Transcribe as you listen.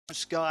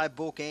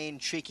Skybook and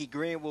Cheeky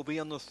Grant will be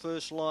on the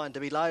first line to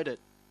be loaded.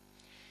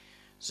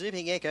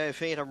 Zipping Echo,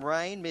 Phantom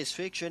Rain, Miss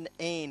Fiction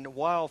and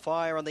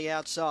Wildfire on the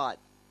outside.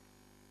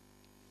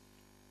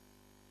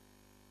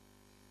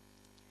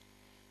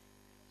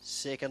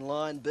 Second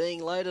line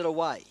being loaded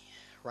away.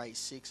 Race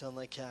 6 on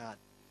the card.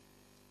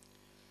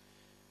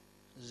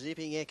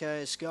 Zipping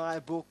Echo,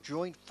 Skybook,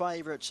 joint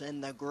favourites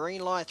and the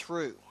green light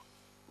through.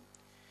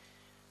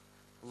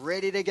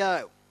 Ready to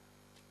go.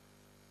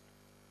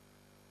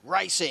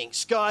 Racing,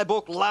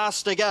 Skybook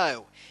last to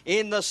go.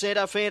 In the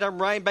centre,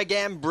 Phantom Rain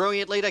began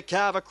brilliantly to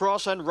carve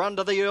across and run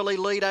to the early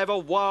lead over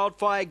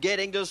Wildfire,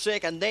 getting to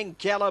second. Then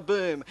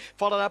Calaboom,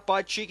 followed up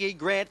by Cheeky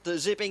Grant, the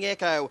Zipping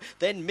Echo.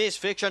 Then Miss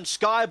Fiction,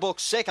 Skybook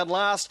second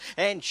last,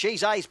 and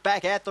She's Ace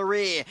back at the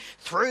rear.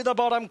 Through the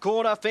bottom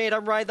corner,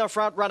 Phantom Rain the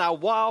front runner.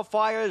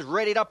 Wildfire is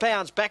ready to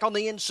pounce. Back on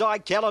the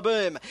inside,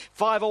 Calaboom.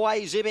 5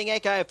 away, Zipping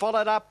Echo,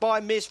 followed up by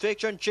Miss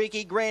Fiction,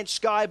 Cheeky Grant,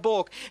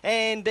 Skybook.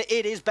 And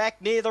it is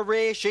back near the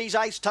rear. She's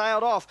Ace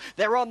tailed off.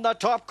 They're on the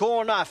top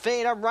corner.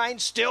 Phantom Rain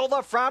still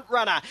the front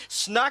runner.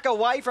 Snuck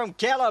away from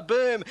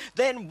Calaboom.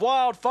 Then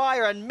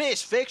Wildfire and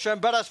Miss Fiction,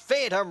 but it's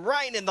Phantom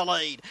Rain in the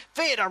lead.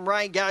 Phantom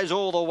Rain goes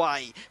all the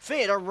way.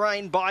 Phantom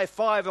Rain by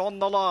 5 on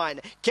the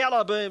line.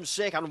 Calaboom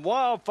second.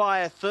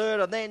 Wildfire third.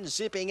 And then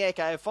Zipping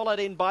Echo,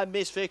 followed in by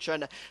Miss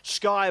Fiction,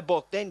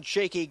 Skybook, then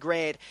Cheeky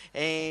Grant.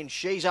 And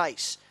She's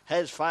Ace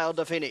has failed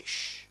to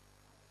finish.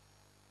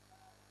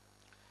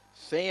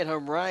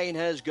 Phantom Rain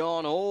has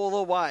gone all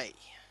the way.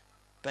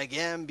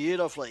 Began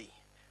beautifully.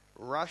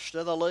 Rushed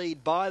to the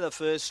lead by the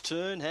first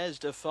turn. Has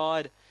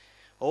defied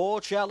all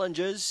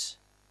challenges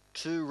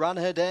to run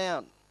her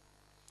down.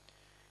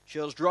 She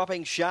was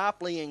dropping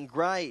sharply in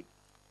grade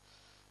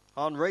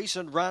on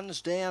recent runs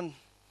down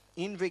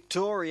in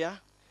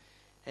Victoria.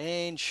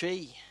 And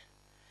she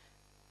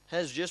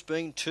has just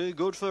been too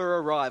good for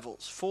her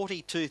rivals.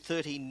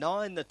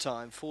 42.39 the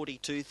time.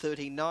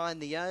 42.39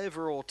 the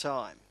overall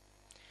time.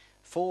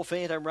 4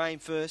 Phantom Rain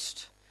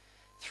first.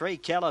 3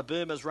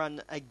 Calaboom has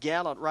run a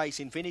gallant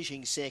race in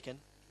finishing second.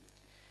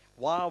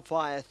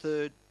 Wildfire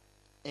third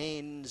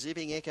and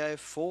Zipping Echo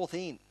fourth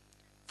in.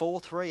 4,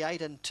 3,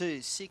 8 and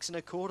 2. 6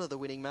 1/4 the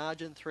winning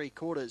margin.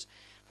 3/4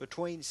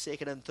 between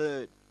second and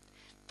third.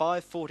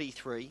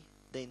 5.43,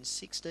 then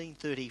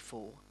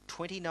 16.34,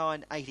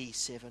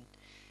 29.87.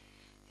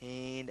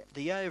 And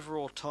the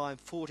overall time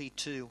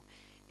 42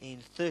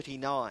 and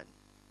 39.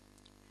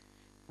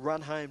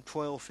 Run home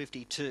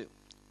 12.52.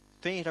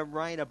 Phantom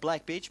Rain, a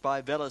black bitch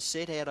by Vela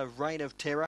set out of Reign of Terror.